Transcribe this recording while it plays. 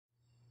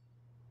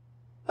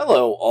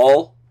Hello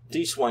all,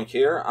 D-Swank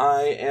here.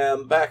 I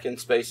am back in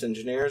Space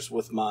Engineers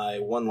with my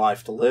One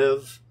Life to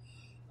Live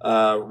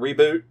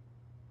reboot.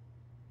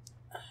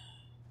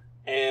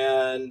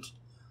 And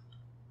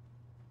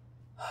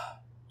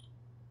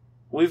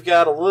we've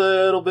got a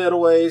little bit of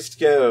ways to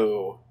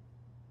go.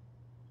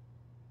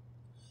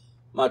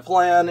 My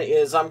plan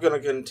is I'm going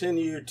to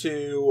continue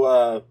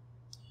to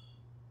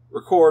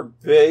record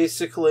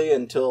basically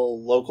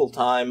until local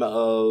time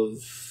of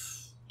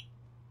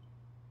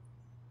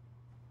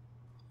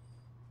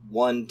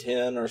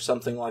 1:10 or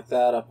something like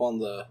that up on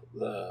the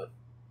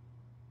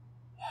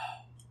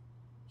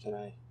can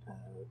I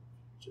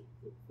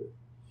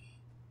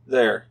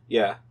there,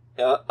 yeah,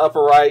 upper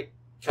right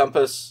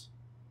compass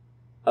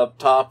up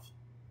top,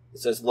 it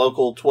says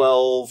local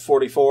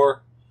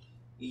 1244.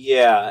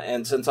 Yeah,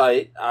 and since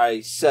I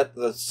set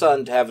the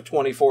sun to have a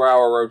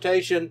 24-hour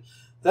rotation,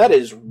 that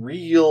is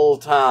real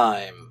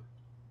time.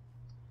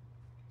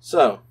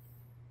 So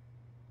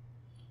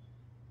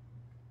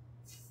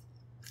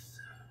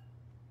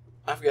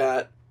I've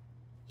got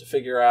to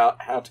figure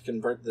out how to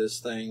convert this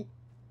thing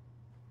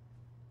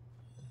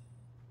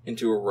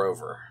into a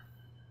rover.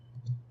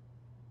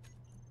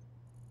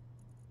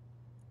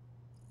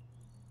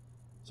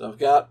 So I've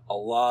got a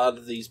lot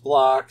of these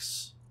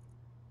blocks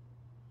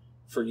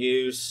for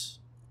use.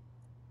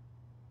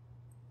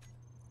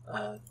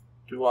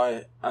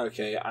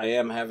 Okay, I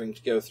am having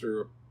to go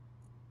through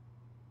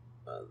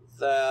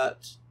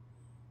that.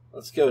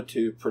 Let's go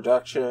to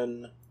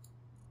production.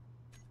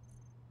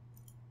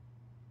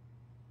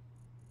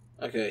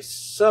 Okay,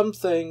 some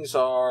things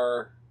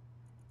are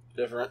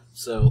different,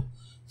 so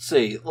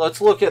see, let's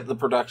look at the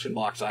production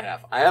blocks I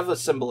have. I have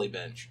assembly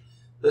bench.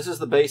 This is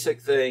the basic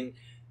thing.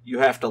 You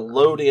have to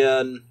load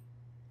in.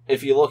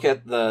 If you look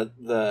at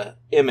the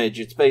image,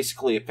 it's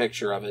basically a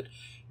picture of it.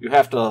 You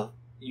have to,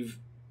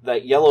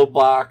 that yellow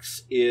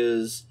box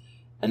is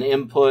an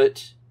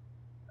input.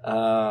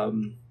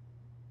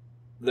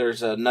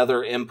 There's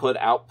another input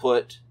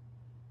output.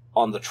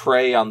 On the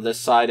tray on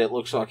this side, it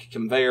looks like a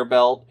conveyor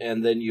belt,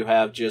 and then you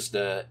have just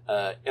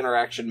a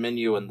interaction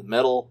menu in the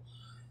middle,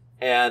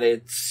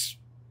 and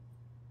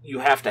you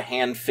have to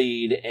hand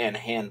feed and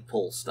hand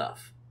pull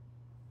stuff.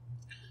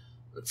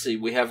 Let's see,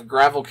 we have a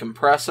gravel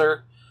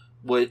compressor,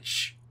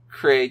 which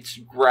creates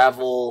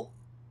gravel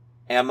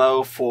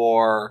ammo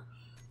for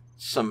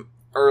some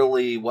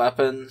early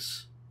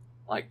weapons,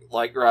 like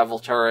light gravel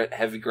turret,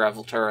 heavy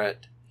gravel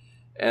turret,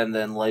 and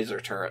then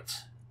laser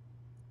turrets.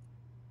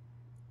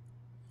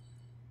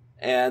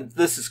 And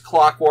this is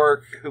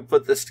Clockwork who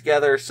put this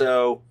together,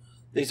 so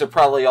these are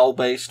probably all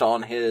based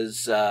on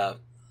his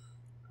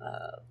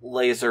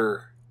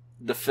laser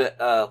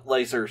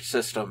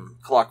system.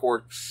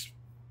 Clockwork's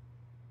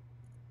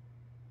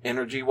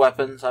energy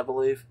weapons, I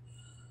believe.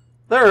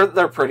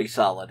 They're pretty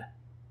solid.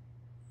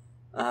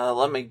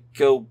 Let me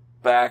go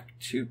back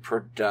to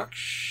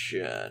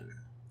production.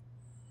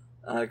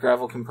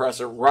 Gravel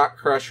compressor, rock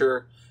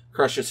crusher,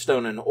 crushes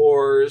stone and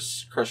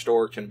ores. Crushed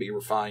ore can be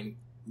refined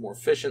more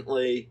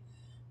efficiently.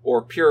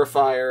 Or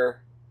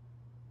purifier.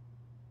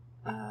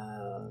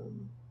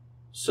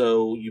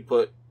 So you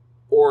put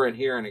ore in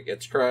here and it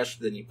gets crushed,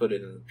 then you put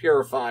it in the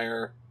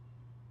purifier.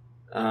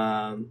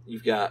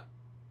 You've got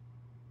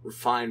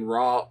refined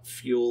raw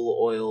fuel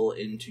oil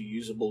into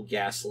usable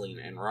gasoline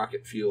and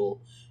rocket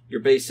fuel. Your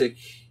basic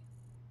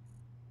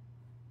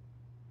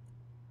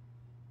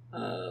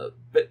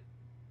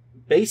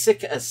basic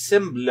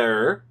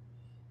assembler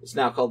is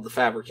now called the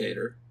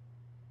fabricator.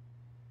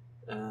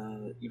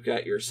 You've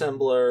got your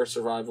assembler,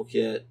 survival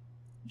kit,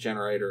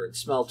 generator, and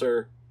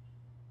smelter.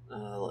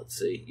 Let's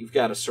see. You've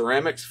got a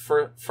ceramics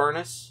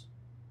furnace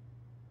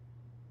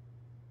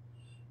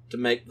to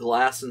make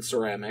glass and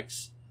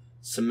ceramics.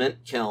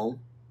 Cement kiln.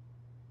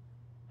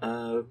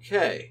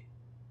 Okay.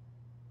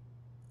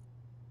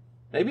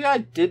 Maybe I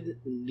didn't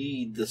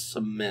need the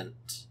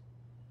cement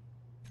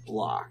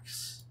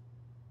blocks.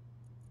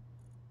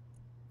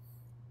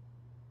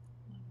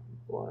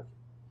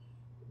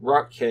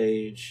 Rock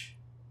cage.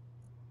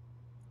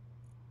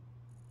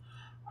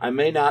 I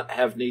may not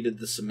have needed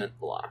the cement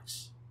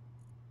blocks.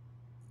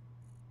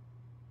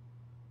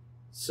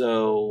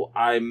 So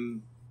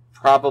I'm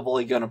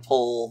probably going to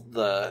pull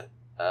the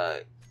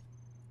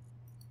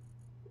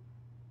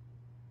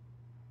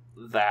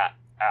that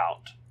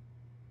out.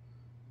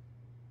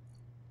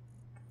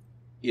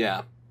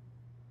 Yeah.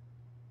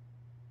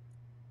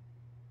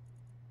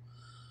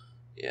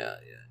 Yeah.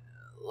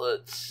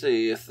 Let's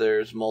see if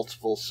there's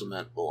multiple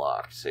cement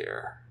blocks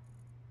here.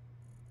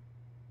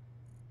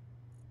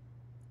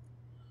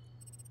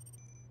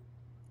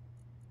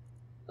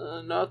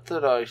 Not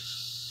that I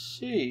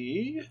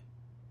see.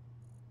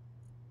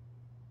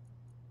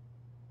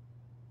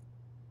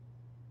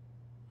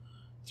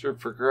 Through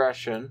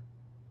progression.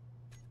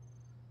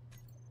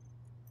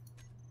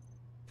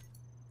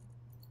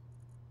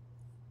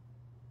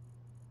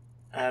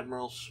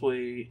 Admiral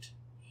Suite.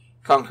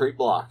 Concrete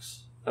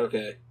blocks.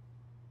 Okay.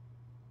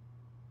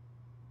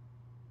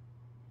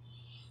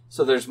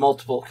 So there's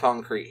multiple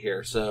concrete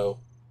here, so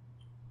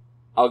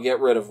I'll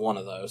get rid of one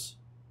of those.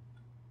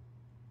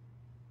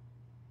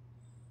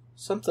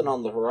 something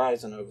on the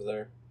horizon over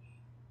there.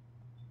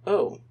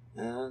 Oh,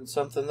 and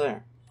something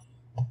there.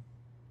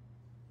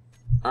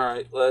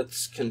 Alright,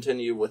 let's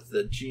continue with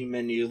the G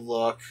menu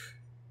look.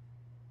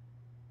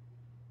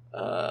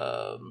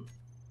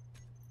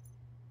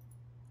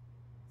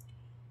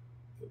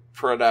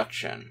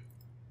 Production.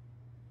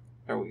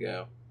 There we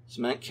go.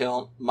 Cement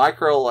kiln.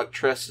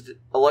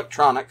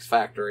 Microelectronics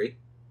factory.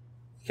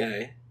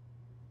 Okay.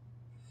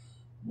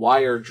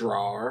 Wire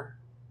drawer.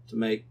 To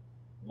make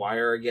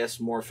wire, I guess,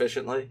 more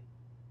efficiently.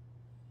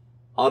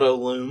 Auto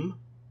loom.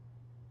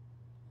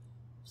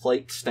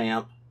 Plate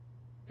stamp.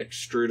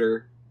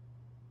 Extruder.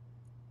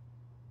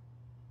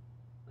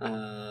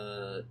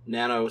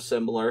 Nano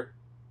assembler.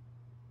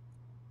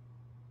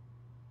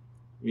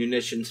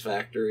 Munitions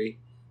factory.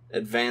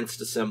 Advanced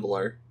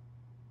assembler.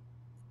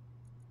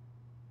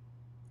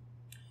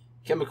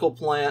 Chemical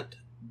plant.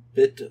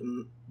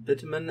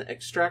 Bitumen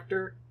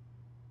extractor.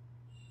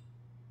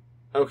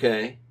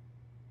 Okay.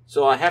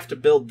 So I have to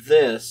build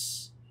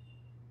this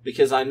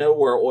because I know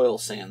where oil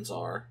sands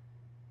are.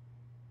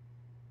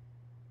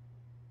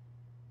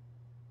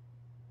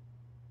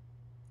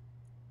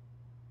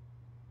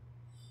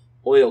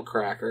 Oil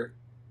cracker.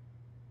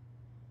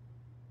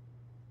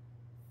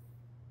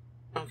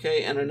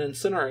 Okay, and an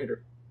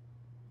incinerator.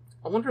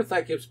 I wonder if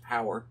that gives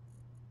power.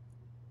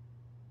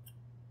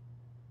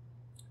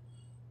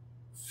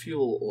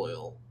 Fuel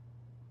oil.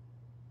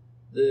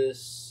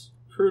 This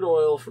crude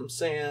oil from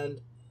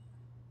sand.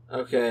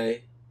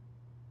 Okay.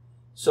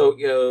 So,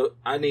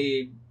 I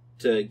need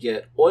to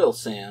get oil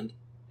sand,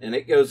 and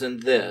it goes in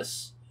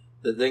this,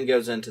 that then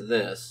goes into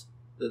this,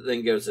 that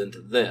then goes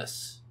into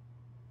this.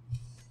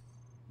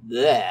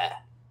 Blech.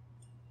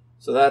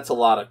 So that's a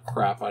lot of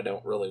crap I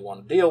don't really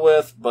want to deal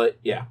with, but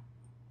yeah.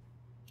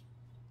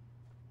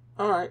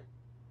 Alright.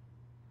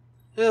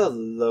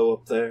 Hello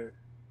up there.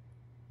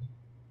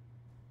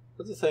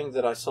 Where'd the thing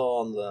that I saw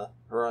on the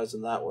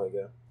horizon that way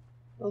go?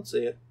 Don't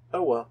see it.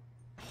 Oh well.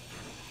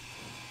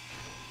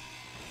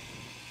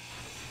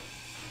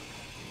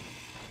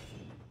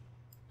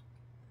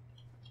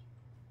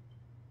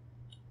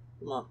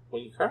 Come on, will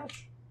you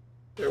crouch?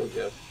 There we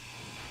go.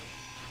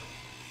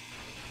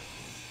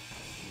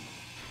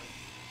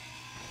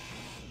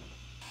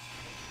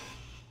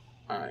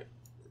 Alright.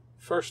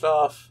 First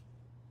off,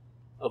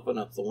 open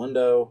up the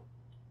window.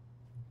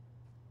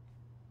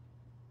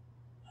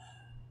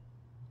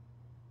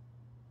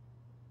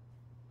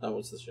 That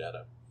was the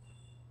shadow.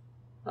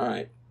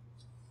 Alright.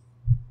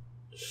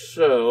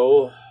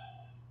 So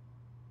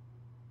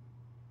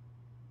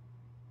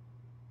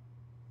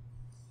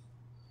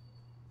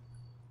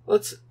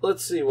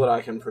let's see what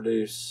I can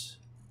produce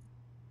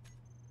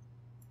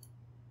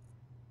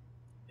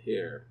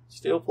here.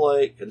 Steel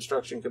plate,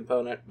 construction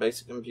component,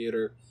 basic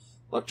computer,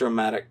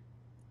 electromagnet,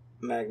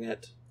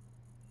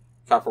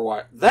 copper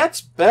wire.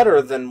 That's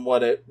better than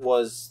what it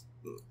was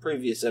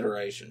previous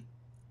iteration.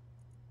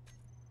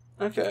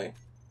 Okay.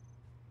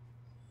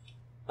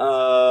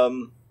 I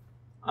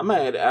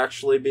might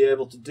actually be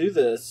able to do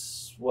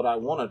this, what I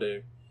want to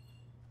do.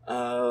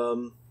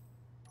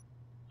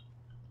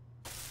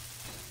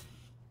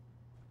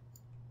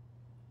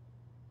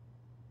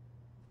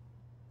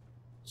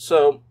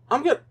 So,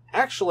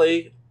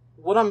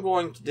 what I'm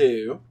going to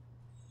do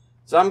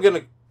is I'm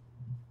going to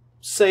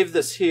save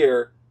this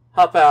here,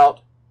 hop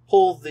out,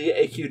 pull the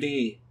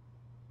AQD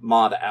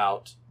mod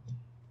out,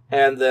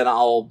 and then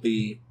I'll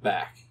be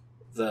back.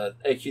 The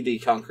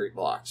AQD concrete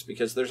blocks,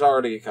 because there's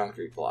already a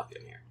concrete block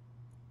in here.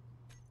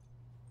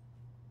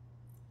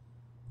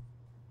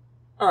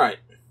 Alright,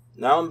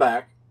 now I'm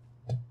back.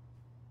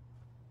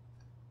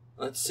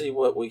 Let's see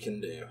what we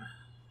can do.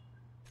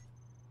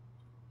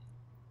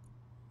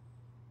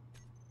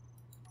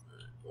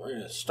 We're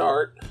going to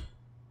start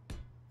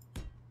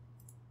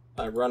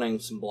by running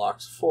some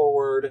blocks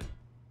forward.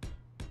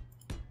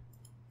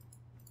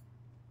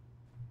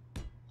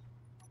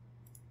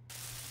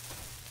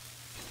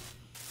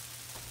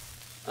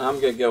 I'm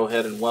going to go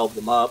ahead and weld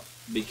them up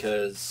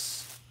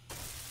because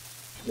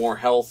more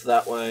health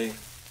that way.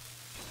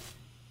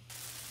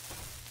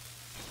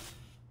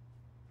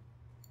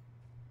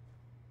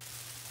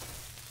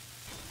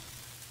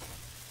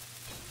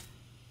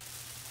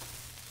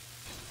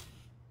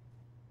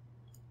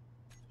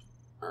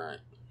 Alright.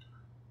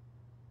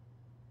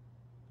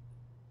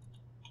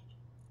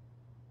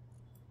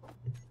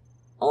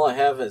 All I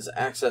have is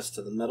access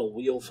to the metal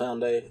wheel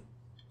foundation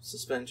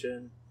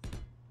suspension.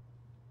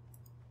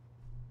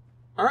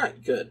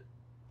 Alright, good.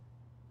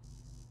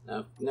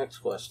 Now, next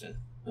question.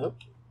 Oh.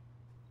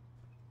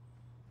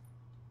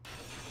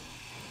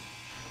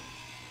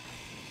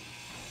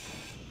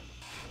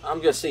 I'm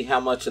going to see how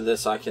much of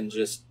this I can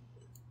just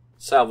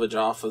salvage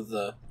off of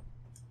the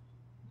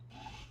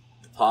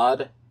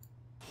pod.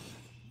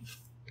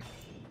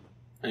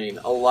 I mean,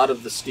 a lot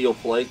of the steel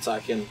plates I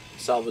can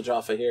salvage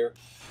off of here.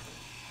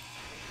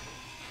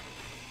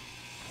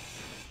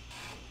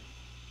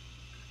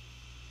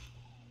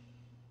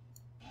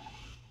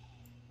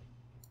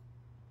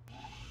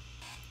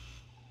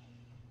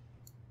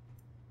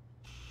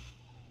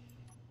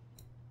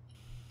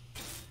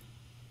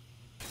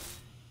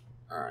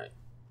 Alright.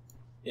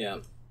 Yeah.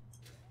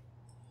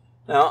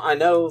 Now, I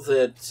know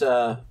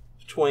that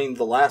between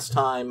the last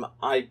time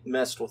I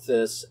messed with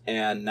this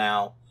and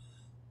now,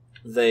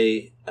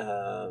 they,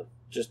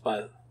 just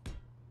by...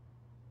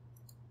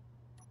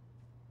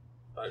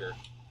 Bugger.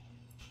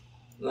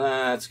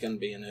 That's going to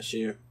be an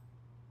issue.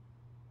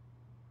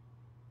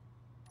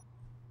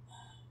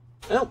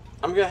 Well,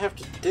 I'm going to have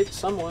to dig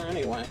somewhere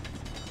anyway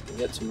to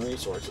get some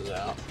resources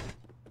out.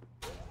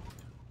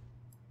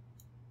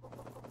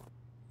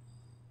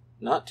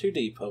 Not too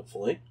deep,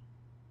 hopefully.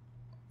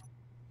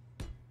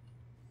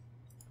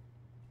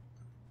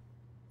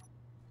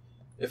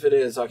 If it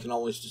is, I can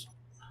always just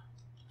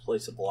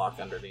place a block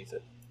underneath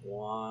it.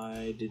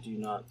 Why did you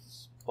not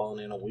spawn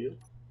in a wheel?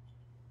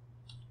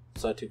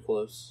 Was I too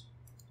close?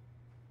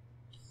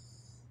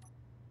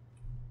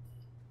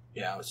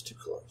 Yeah, I was too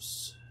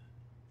close.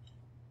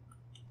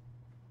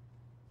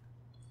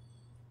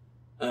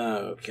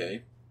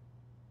 Okay.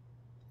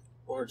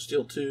 Large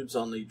steel tubes,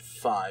 I'll need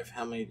 5.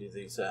 How many do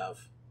these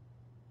have?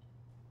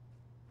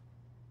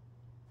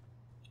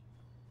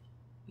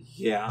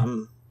 Yeah,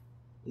 I'm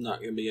not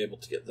going to be able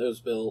to get those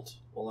built.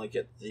 Will I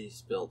get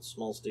these built?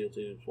 Small steel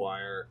tubes,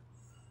 wire.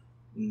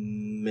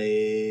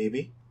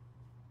 Maybe.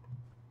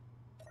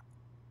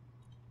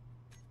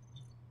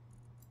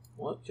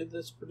 What could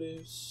this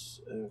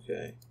produce?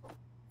 Okay.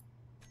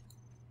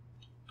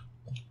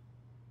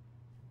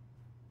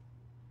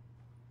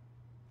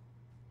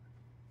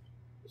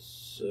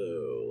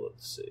 So,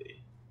 let's see.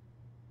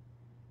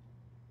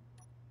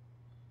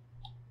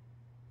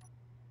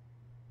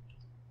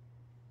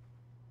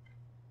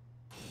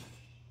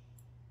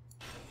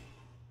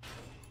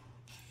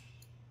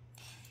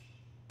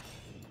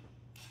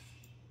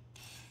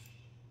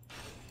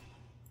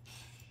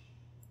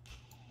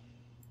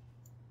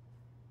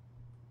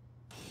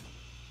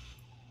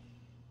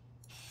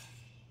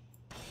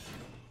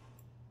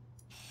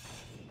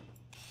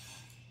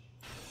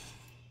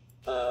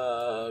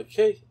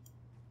 Okay,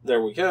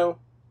 there we go.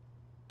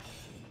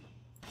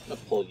 I'm gonna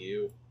pull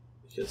you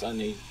because I'm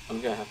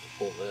gonna have to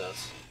pull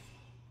this.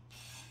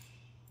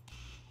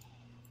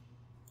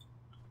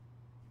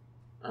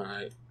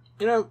 Alright,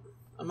 you know,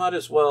 I might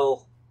as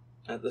well,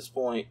 at this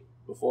point,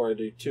 before I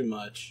do too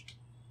much,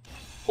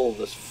 pull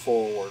this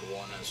forward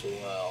one as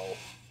well.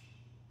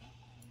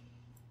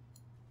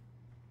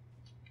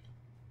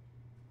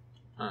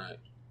 Alright.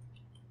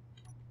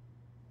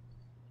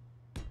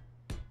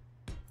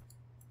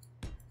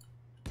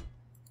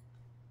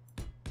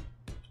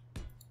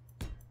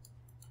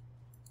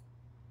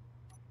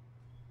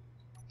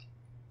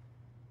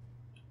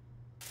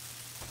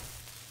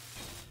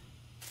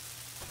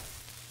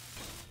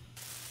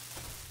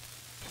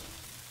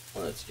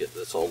 Let's get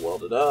this all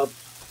welded up.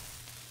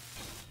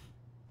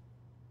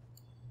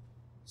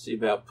 See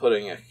about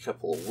putting a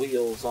couple of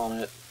wheels on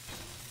it.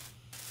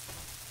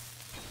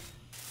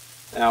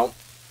 Now,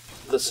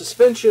 the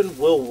suspension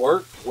will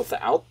work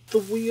without the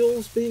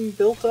wheels being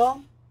built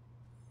on.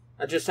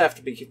 I just have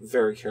to be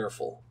very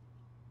careful.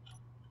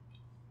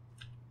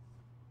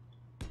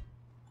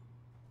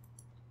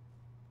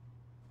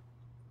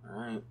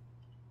 Alright.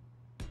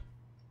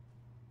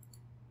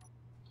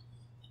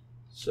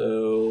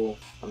 So,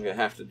 I'm going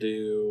to have to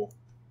do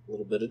a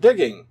little bit of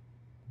digging.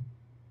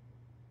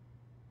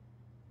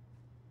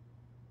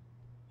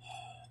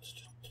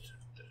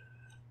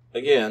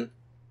 Again,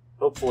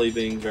 hopefully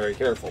being very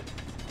careful.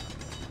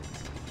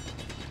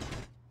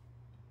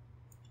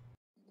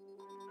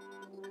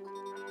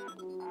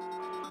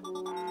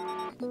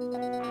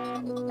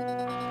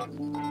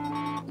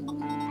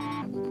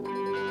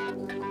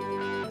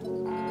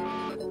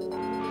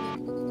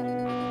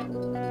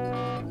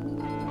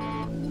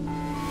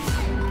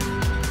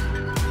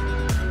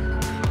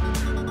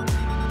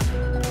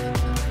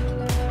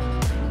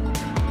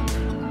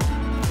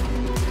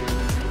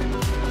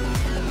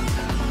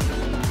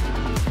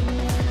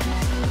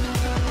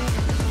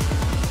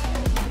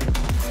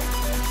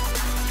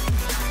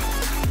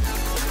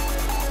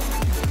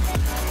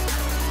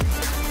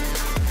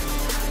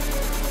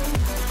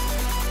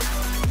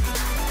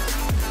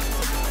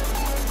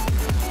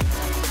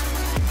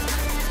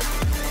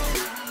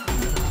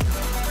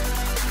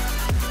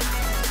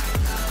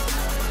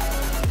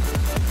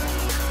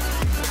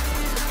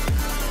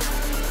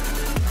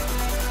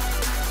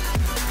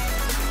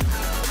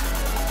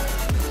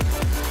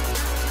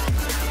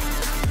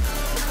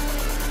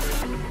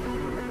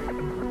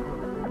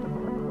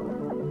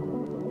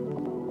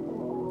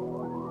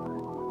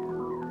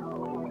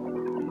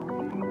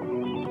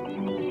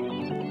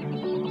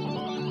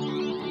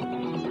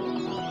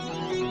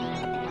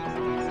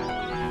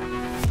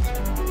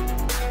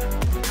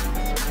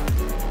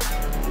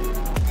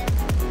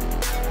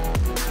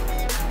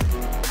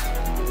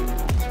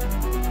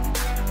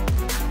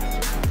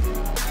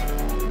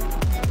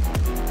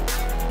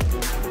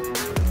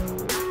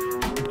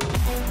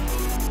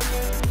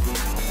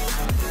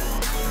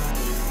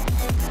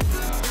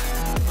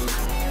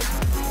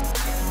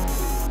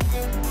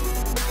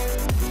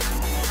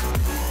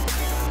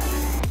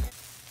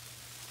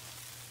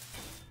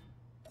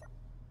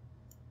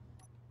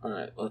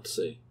 Alright, let's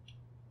see.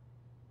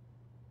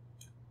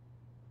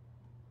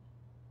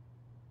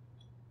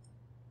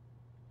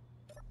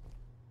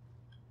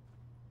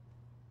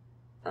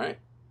 Alright.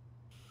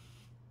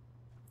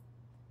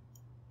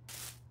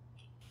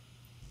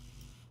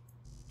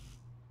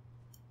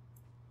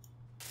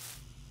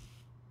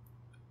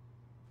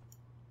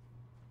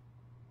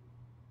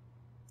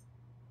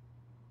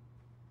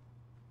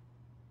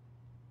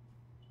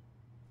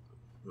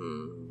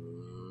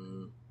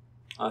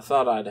 I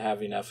thought I'd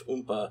have enough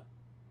Oompa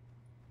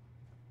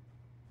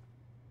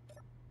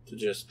to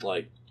just,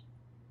 like,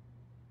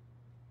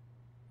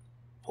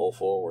 pull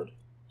forward.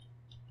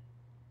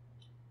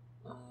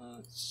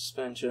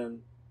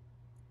 Suspension.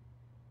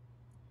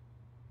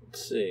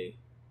 Let's see.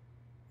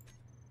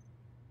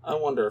 I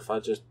wonder if I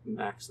just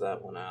max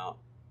that one out.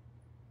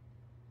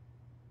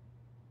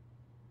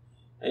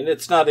 And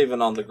it's not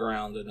even on the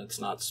ground and it's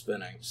not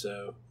spinning,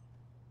 so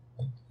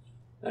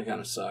that kind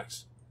of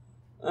sucks.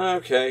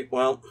 Okay,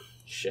 well,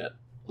 shit.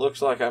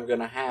 Looks like I'm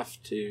gonna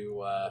have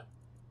to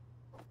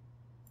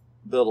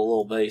build a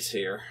little base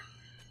here.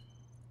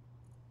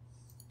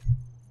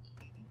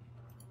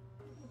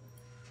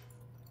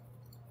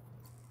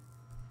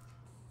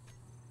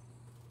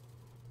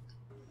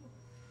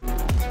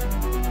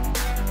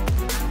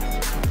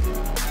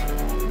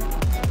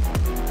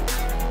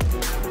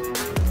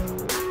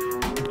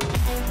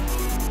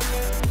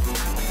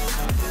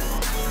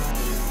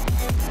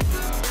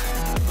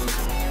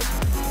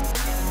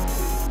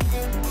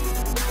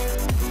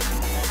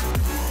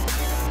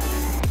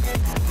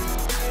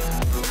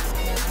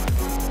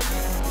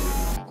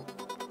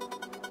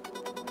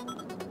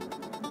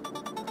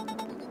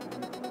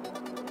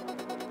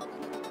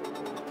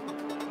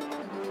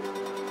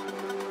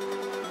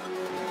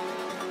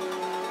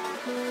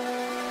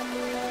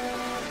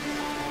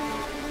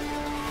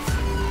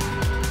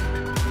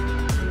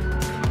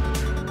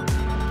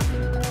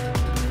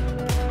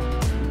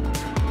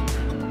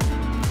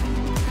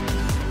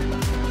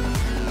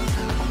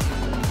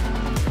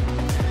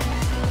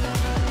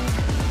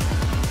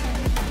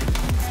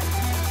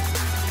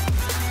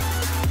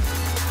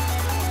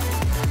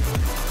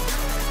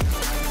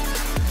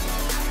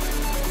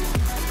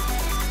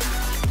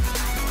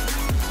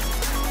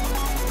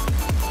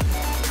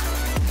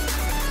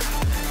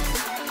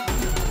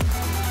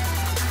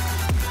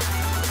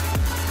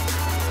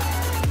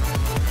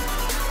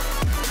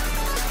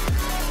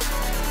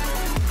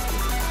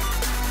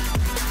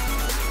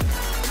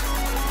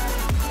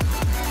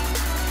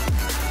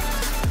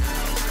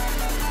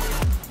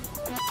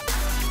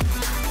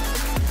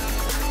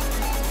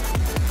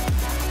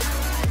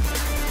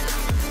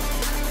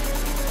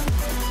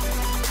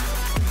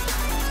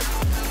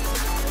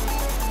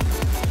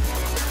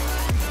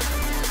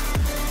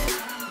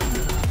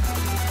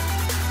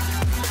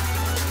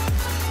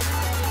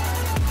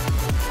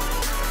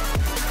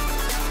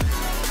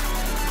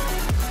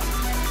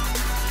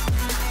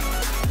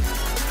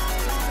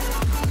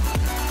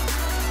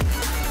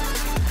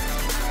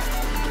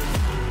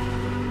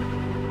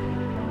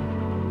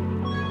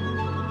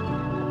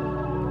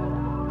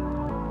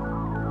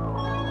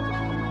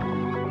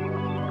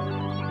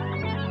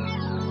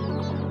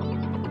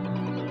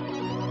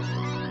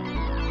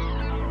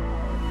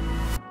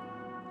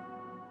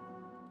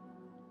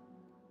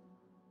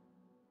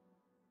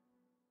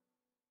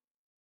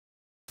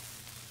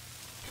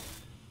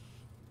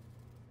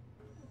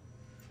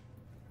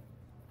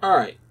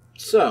 Alright,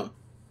 so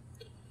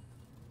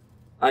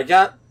I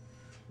got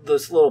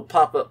this little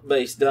pop-up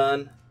base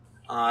done.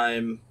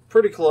 I'm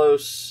pretty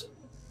close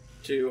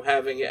to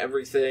having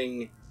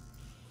everything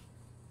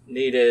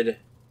needed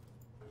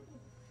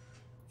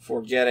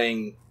for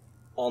getting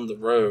on the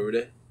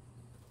road.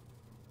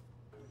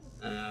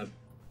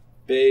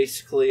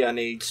 Basically, I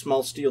need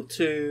small steel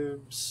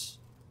tubes.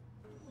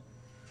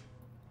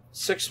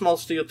 6 small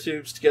steel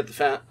tubes to get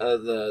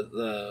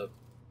the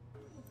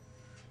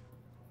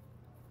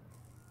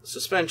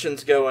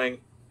suspensions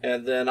going,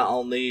 and then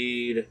I'll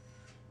need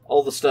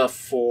all the stuff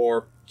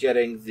for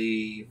getting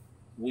the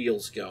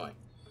wheels going.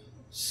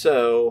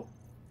 So,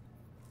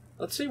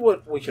 let's see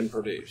what we can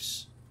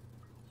produce.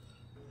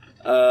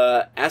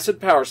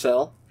 Acid power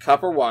cell,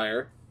 copper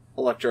wire,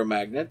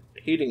 electromagnet,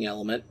 heating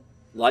element,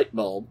 light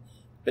bulb,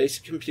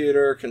 basic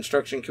computer,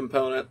 construction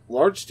component,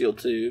 large steel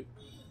tube,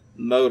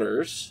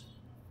 motors.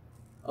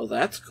 Oh,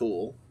 that's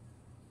cool.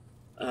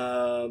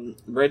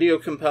 Radio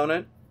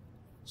component,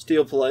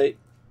 steel plate,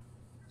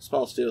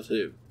 small steel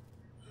tube.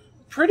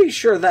 Pretty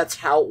sure that's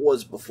how it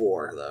was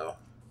before, though.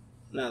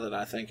 Now that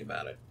I think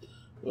about it,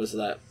 was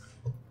that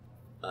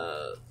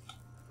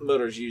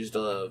motors used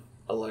that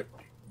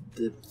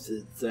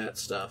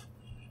stuff.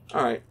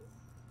 All right.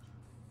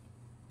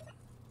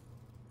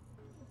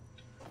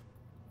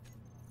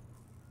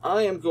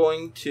 I am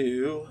going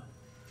to,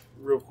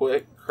 real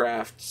quick,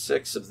 craft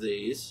 6 of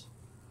these.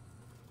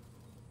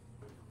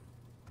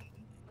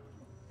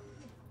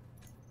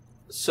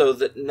 So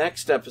that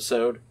next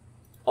episode,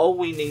 all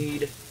we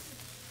need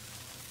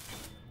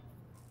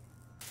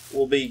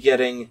will be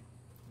getting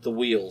the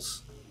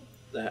wheels.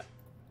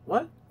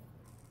 What?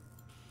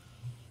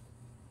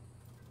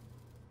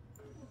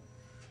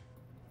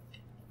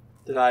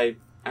 Did I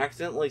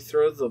accidentally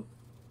throw the...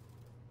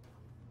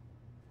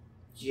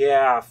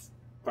 Yeah,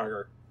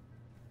 bugger.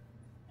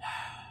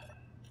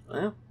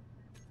 Well...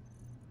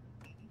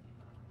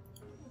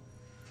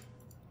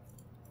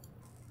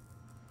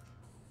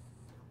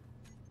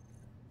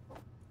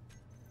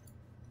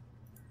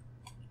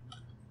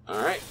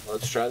 Alright,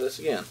 let's try this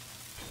again.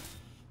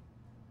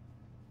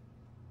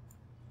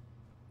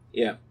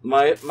 Yeah,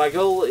 my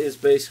goal is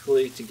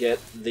basically to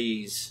get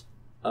these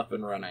up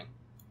and running.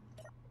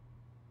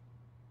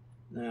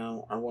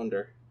 Now, I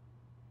wonder...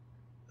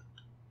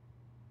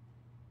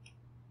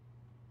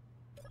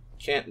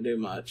 Can't do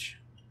much.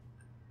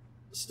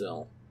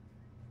 Still.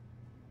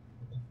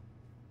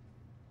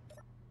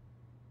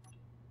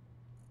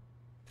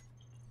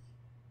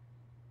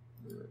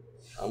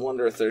 I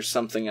wonder if there's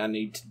something I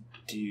need to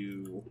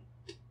do.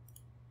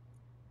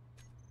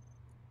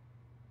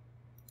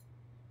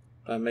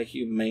 If I make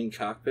you main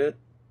cockpit.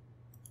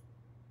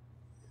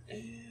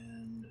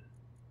 And...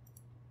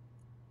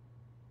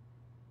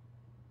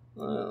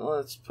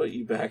 let's put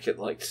you back at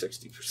like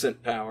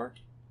 60% power.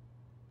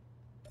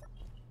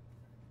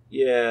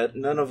 Yeah,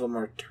 none of them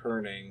are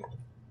turning.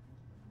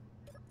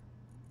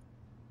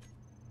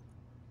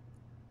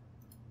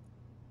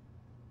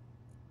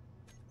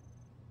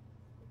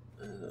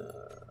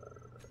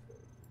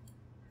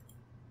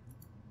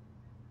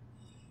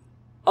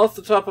 Off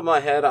the top of my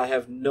head, I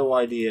have no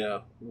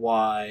idea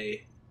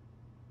why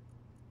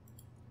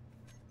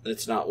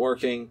it's not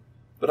working,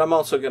 but I'm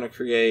also going to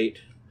create...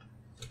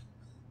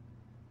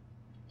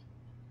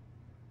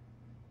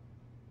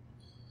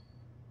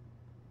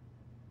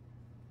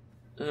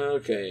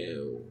 Okay,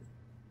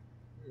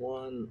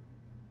 one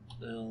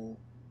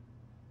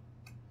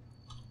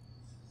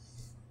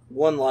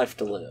life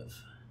to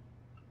live.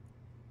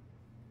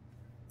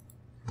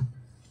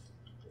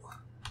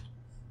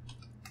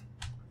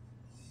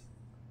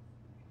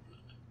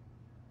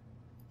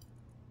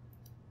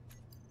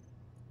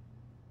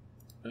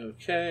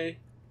 Okay.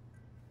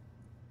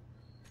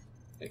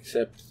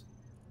 Accept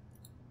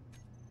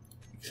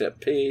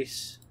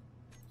peace.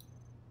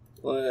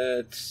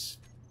 Let's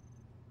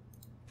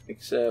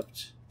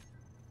accept.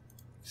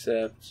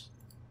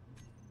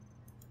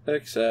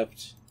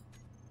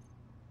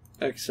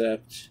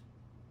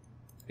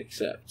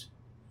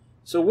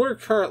 So we're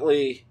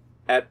currently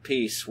at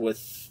peace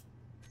with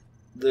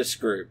this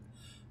group.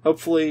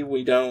 Hopefully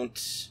we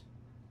don't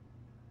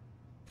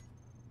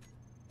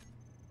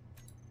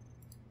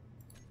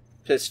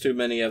piss too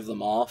many of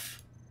them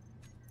off.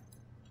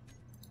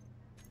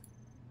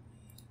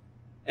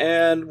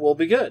 And we'll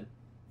be good.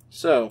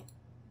 So,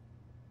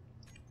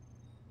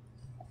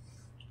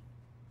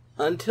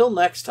 until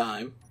next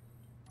time,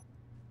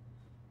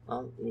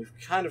 we've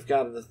kind of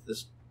got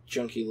this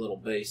junky little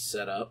base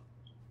set up.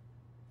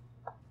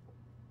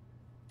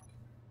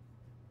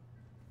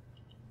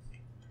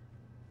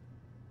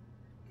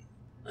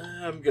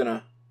 I'm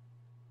gonna...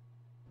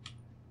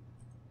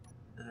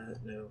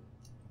 no.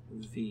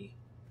 V.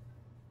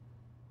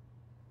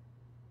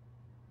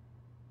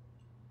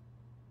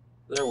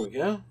 There we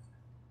go.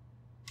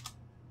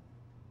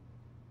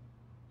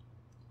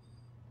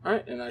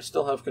 Alright, and I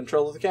still have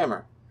control of the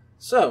camera.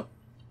 So,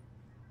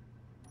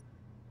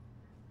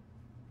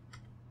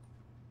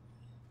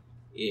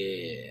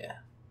 yeah,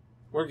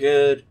 we're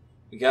good.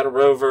 We got a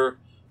rover,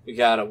 we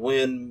got a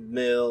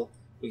windmill,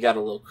 we got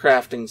a little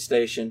crafting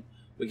station,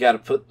 we got to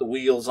put the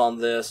wheels on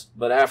this,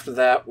 but after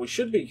that, we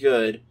should be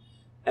good.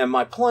 And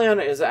my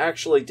plan is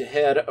actually to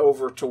head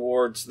over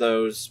towards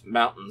those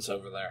mountains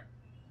over there.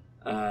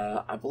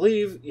 I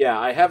believe, yeah,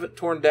 I haven't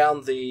torn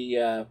down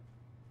the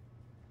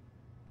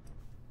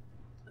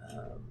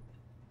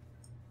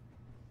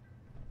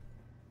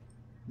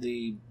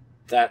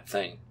that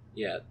thing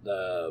yet,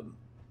 the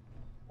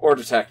ore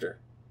detector.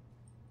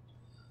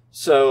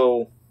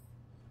 So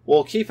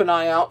we'll keep an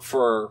eye out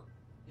for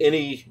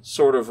any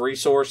sort of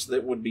resource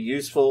that would be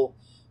useful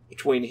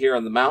between here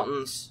and the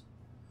mountains,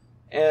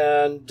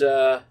 and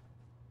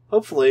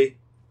hopefully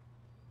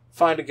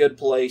find a good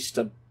place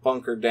to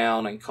bunker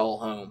down and call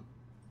home.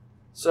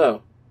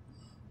 So,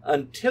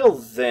 until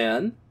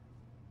then,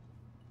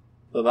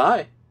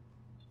 bye-bye.